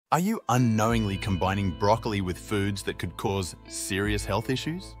Are you unknowingly combining broccoli with foods that could cause serious health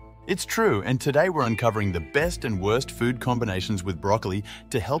issues? It's true, and today we're uncovering the best and worst food combinations with broccoli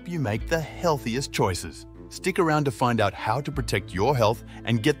to help you make the healthiest choices. Stick around to find out how to protect your health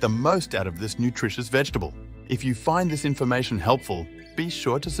and get the most out of this nutritious vegetable. If you find this information helpful, be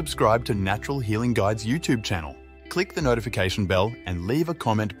sure to subscribe to Natural Healing Guide's YouTube channel. Click the notification bell and leave a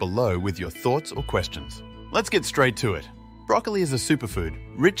comment below with your thoughts or questions. Let's get straight to it. Broccoli is a superfood,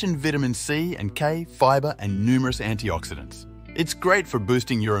 rich in vitamin C and K, fiber, and numerous antioxidants. It's great for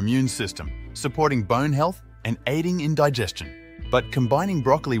boosting your immune system, supporting bone health, and aiding in digestion. But combining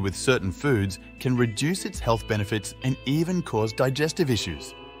broccoli with certain foods can reduce its health benefits and even cause digestive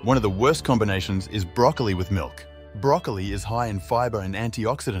issues. One of the worst combinations is broccoli with milk. Broccoli is high in fiber and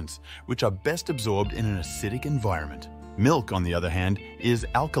antioxidants, which are best absorbed in an acidic environment. Milk, on the other hand, is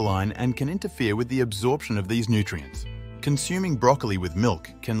alkaline and can interfere with the absorption of these nutrients. Consuming broccoli with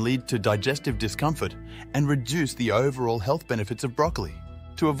milk can lead to digestive discomfort and reduce the overall health benefits of broccoli.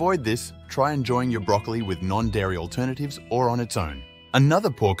 To avoid this, try enjoying your broccoli with non-dairy alternatives or on its own.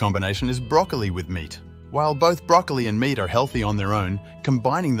 Another poor combination is broccoli with meat. While both broccoli and meat are healthy on their own,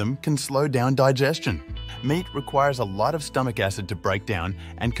 combining them can slow down digestion. Meat requires a lot of stomach acid to break down,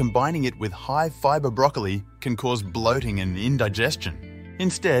 and combining it with high-fiber broccoli can cause bloating and indigestion.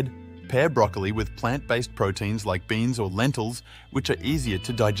 Instead, pair broccoli with plant-based proteins like beans or lentils, which are easier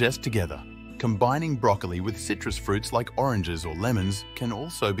to digest together. Combining broccoli with citrus fruits like oranges or lemons can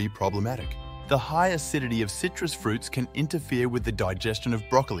also be problematic. The high acidity of citrus fruits can interfere with the digestion of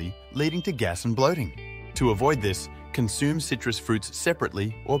broccoli, leading to gas and bloating. To avoid this, consume citrus fruits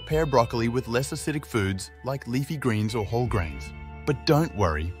separately or pair broccoli with less acidic foods like leafy greens or whole grains. But don't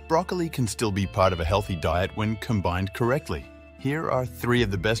worry, broccoli can still be part of a healthy diet when combined correctly. Here are 3 of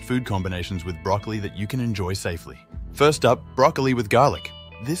the best food combinations with broccoli that you can enjoy safely. First up, broccoli with garlic.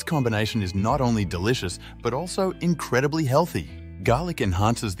 This combination is not only delicious, but also incredibly healthy. Garlic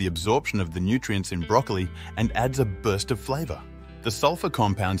enhances the absorption of the nutrients in broccoli and adds a burst of flavor. The sulfur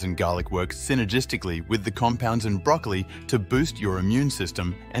compounds in garlic work synergistically with the compounds in broccoli to boost your immune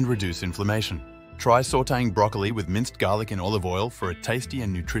system and reduce inflammation. Try sautéing broccoli with minced garlic and olive oil for a tasty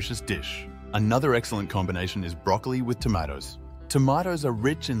and nutritious dish. Another excellent combination is broccoli with tomatoes. Tomatoes are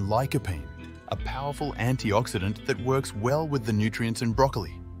rich in lycopene, a powerful antioxidant that works well with the nutrients in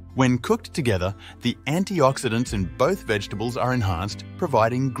broccoli. When cooked together, the antioxidants in both vegetables are enhanced,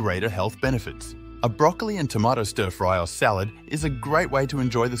 providing greater health benefits. A broccoli and tomato stir-fry or salad is a great way to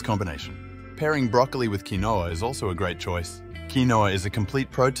enjoy this combination. Pairing broccoli with quinoa is also a great choice. Quinoa is a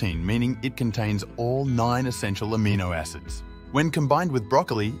complete protein, meaning it contains all 9 essential amino acids. When combined with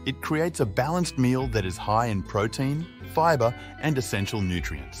broccoli, it creates a balanced meal that is high in protein, fiber, and essential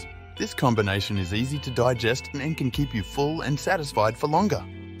nutrients. This combination is easy to digest and can keep you full and satisfied for longer.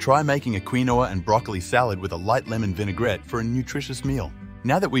 Try making a quinoa and broccoli salad with a light lemon vinaigrette for a nutritious meal.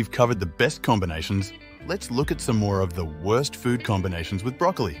 Now that we've covered the best combinations, let's look at some more of the worst food combinations with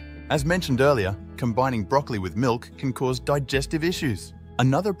broccoli. As mentioned earlier, combining broccoli with milk can cause digestive issues.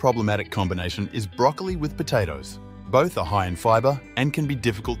 Another problematic combination is broccoli with potatoes. Both are high in fiber and can be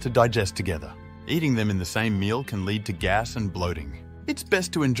difficult to digest together. Eating them in the same meal can lead to gas and bloating. It's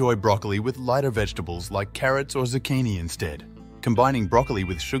best to enjoy broccoli with lighter vegetables like carrots or zucchini instead. Combining broccoli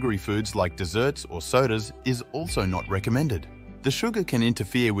with sugary foods like desserts or sodas is also not recommended. The sugar can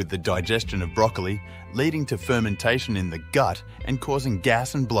interfere with the digestion of broccoli, leading to fermentation in the gut and causing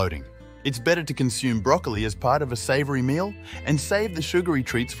gas and bloating. It's better to consume broccoli as part of a savory meal and save the sugary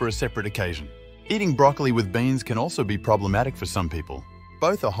treats for a separate occasion. Eating broccoli with beans can also be problematic for some people.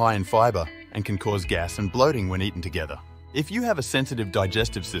 Both are high in fiber and can cause gas and bloating when eaten together. If you have a sensitive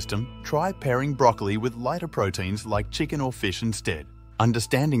digestive system, try pairing broccoli with lighter proteins like chicken or fish instead.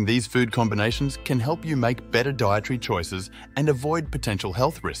 Understanding these food combinations can help you make better dietary choices and avoid potential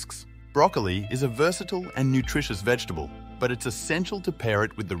health risks. Broccoli is a versatile and nutritious vegetable, but it's essential to pair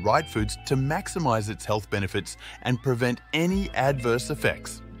it with the right foods to maximize its health benefits and prevent any adverse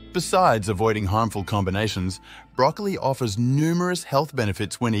effects. Besides avoiding harmful combinations, broccoli offers numerous health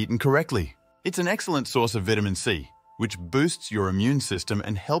benefits when eaten correctly. It's an excellent source of vitamin C, which boosts your immune system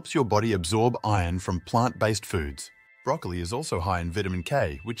and helps your body absorb iron from plant-based foods. Broccoli is also high in vitamin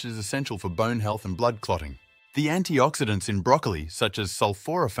K, which is essential for bone health and blood clotting. The antioxidants in broccoli, such as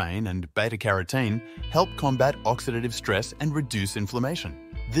sulforaphane and beta-carotene, help combat oxidative stress and reduce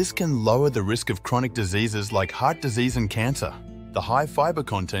inflammation. This can lower the risk of chronic diseases like heart disease and cancer. The high fiber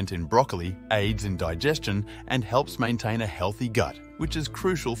content in broccoli aids in digestion and helps maintain a healthy gut, which is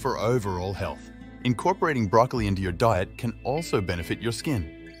crucial for overall health. Incorporating broccoli into your diet can also benefit your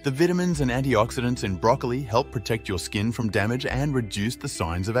skin. The vitamins and antioxidants in broccoli help protect your skin from damage and reduce the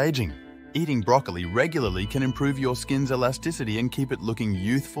signs of aging. Eating broccoli regularly can improve your skin's elasticity and keep it looking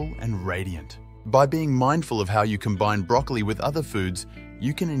youthful and radiant. By being mindful of how you combine broccoli with other foods,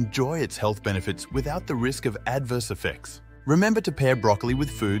 you can enjoy its health benefits without the risk of adverse effects. Remember to pair broccoli with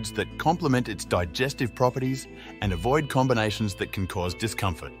foods that complement its digestive properties and avoid combinations that can cause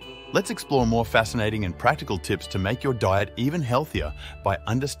discomfort. Let's explore more fascinating and practical tips to make your diet even healthier by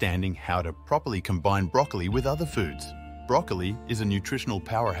understanding how to properly combine broccoli with other foods. Broccoli is a nutritional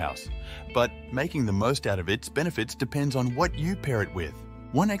powerhouse, but making the most out of its benefits depends on what you pair it with.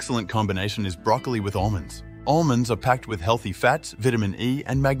 One excellent combination is broccoli with almonds. Almonds are packed with healthy fats, vitamin E,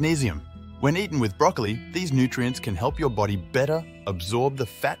 and magnesium. When eaten with broccoli, these nutrients can help your body better absorb the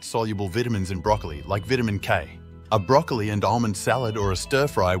fat-soluble vitamins in broccoli, like vitamin K. A broccoli and almond salad or a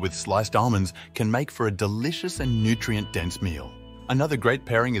stir-fry with sliced almonds can make for a delicious and nutrient-dense meal. Another great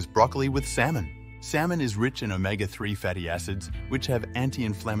pairing is broccoli with salmon. Salmon is rich in omega-3 fatty acids, which have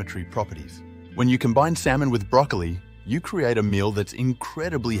anti-inflammatory properties. When you combine salmon with broccoli, you create a meal that's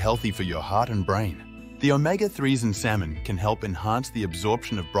incredibly healthy for your heart and brain. The omega-3s in salmon can help enhance the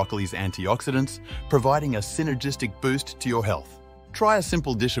absorption of broccoli's antioxidants, providing a synergistic boost to your health. Try a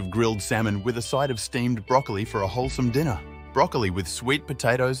simple dish of grilled salmon with a side of steamed broccoli for a wholesome dinner. Broccoli with sweet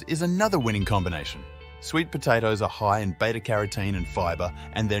potatoes is another winning combination. Sweet potatoes are high in beta-carotene and fiber,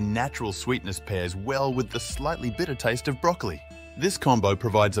 and their natural sweetness pairs well with the slightly bitter taste of broccoli. This combo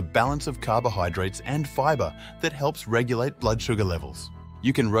provides a balance of carbohydrates and fiber that helps regulate blood sugar levels.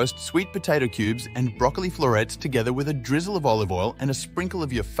 You can roast sweet potato cubes and broccoli florets together with a drizzle of olive oil and a sprinkle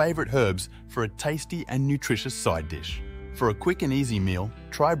of your favorite herbs for a tasty and nutritious side dish. For a quick and easy meal,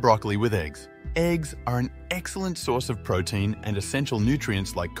 try broccoli with eggs. Eggs are an excellent source of protein and essential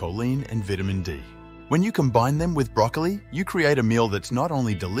nutrients like choline and vitamin D. When you combine them with broccoli, you create a meal that's not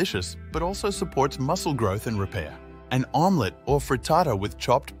only delicious, but also supports muscle growth and repair. An omelette or frittata with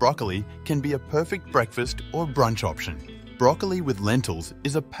chopped broccoli can be a perfect breakfast or brunch option. Broccoli with lentils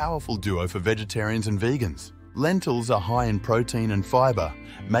is a powerful duo for vegetarians and vegans. Lentils are high in protein and fiber,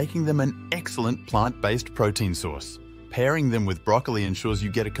 making them an excellent plant-based protein source. Pairing them with broccoli ensures you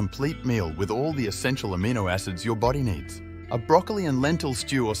get a complete meal with all the essential amino acids your body needs. A broccoli and lentil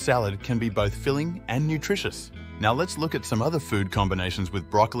stew or salad can be both filling and nutritious. Now let's look at some other food combinations with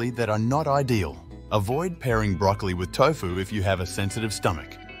broccoli that are not ideal. Avoid pairing broccoli with tofu if you have a sensitive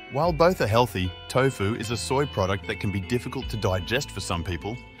stomach. While both are healthy, tofu is a soy product that can be difficult to digest for some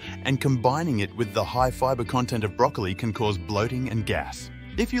people, and combining it with the high fiber content of broccoli can cause bloating and gas.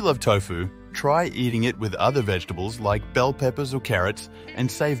 If you love tofu, try eating it with other vegetables like bell peppers or carrots and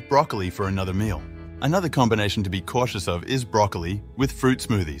save broccoli for another meal. Another combination to be cautious of is broccoli with fruit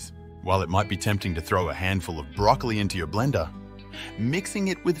smoothies. While it might be tempting to throw a handful of broccoli into your blender, mixing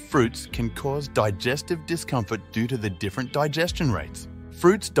it with fruits can cause digestive discomfort due to the different digestion rates.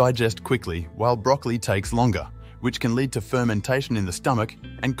 Fruits digest quickly while broccoli takes longer, which can lead to fermentation in the stomach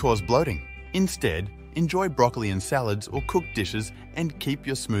and cause bloating. Instead, enjoy broccoli in salads or cooked dishes and keep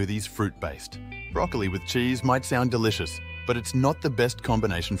your smoothies fruit-based. Broccoli with cheese might sound delicious, but it's not the best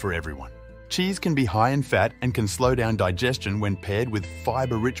combination for everyone. Cheese can be high in fat and can slow down digestion when paired with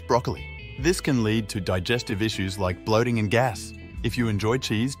fiber-rich broccoli. This can lead to digestive issues like bloating and gas. If you enjoy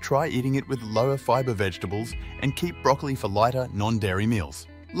cheese, try eating it with lower fiber vegetables and keep broccoli for lighter, non-dairy meals.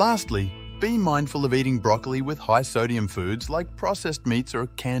 Lastly, be mindful of eating broccoli with high-sodium foods like processed meats or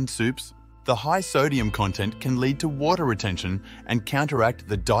canned soups. The high sodium content can lead to water retention and counteract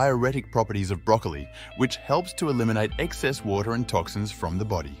the diuretic properties of broccoli, which helps to eliminate excess water and toxins from the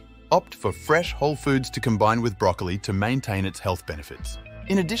body. Opt for fresh whole foods to combine with broccoli to maintain its health benefits.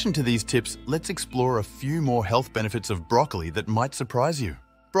 In addition to these tips, let's explore a few more health benefits of broccoli that might surprise you.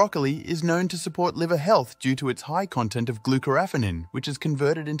 Broccoli is known to support liver health due to its high content of glucoraphanin, which is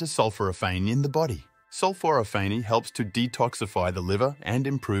converted into sulforaphane in the body. Sulforaphane helps to detoxify the liver and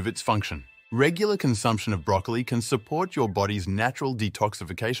improve its function. Regular consumption of broccoli can support your body's natural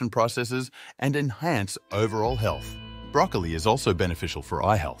detoxification processes and enhance overall health. Broccoli is also beneficial for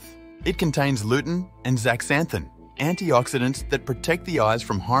eye health. It contains lutein and zeaxanthin, antioxidants that protect the eyes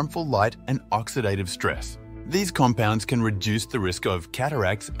from harmful light and oxidative stress. These compounds can reduce the risk of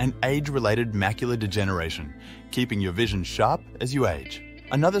cataracts and age-related macular degeneration, keeping your vision sharp as you age.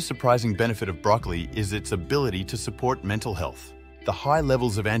 Another surprising benefit of broccoli is its ability to support mental health. The high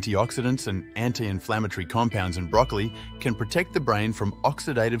levels of antioxidants and anti-inflammatory compounds in broccoli can protect the brain from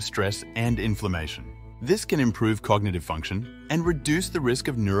oxidative stress and inflammation. This can improve cognitive function and reduce the risk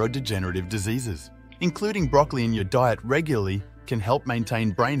of neurodegenerative diseases. Including broccoli in your diet regularly can help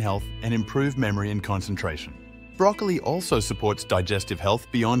maintain brain health and improve memory and concentration. Broccoli also supports digestive health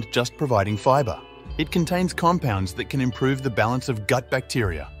beyond just providing fiber. It contains compounds that can improve the balance of gut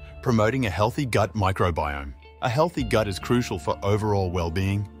bacteria, promoting a healthy gut microbiome. A healthy gut is crucial for overall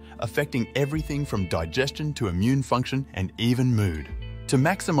well-being, affecting everything from digestion to immune function and even mood. To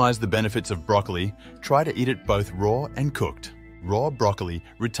maximize the benefits of broccoli, try to eat it both raw and cooked. Raw broccoli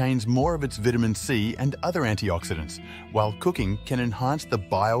retains more of its vitamin C and other antioxidants, while cooking can enhance the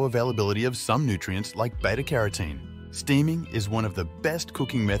bioavailability of some nutrients like beta-carotene. Steaming is one of the best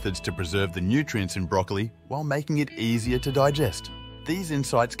cooking methods to preserve the nutrients in broccoli while making it easier to digest. These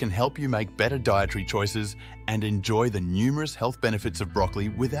insights can help you make better dietary choices and enjoy the numerous health benefits of broccoli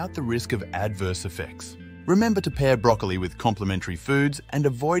without the risk of adverse effects. Remember to pair broccoli with complementary foods and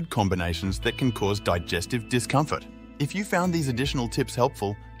avoid combinations that can cause digestive discomfort. If you found these additional tips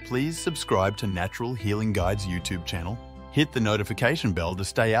helpful, please subscribe to Natural Healing Guide's YouTube channel, hit the notification bell to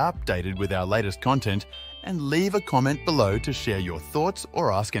stay updated with our latest content, and leave a comment below to share your thoughts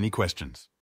or ask any questions.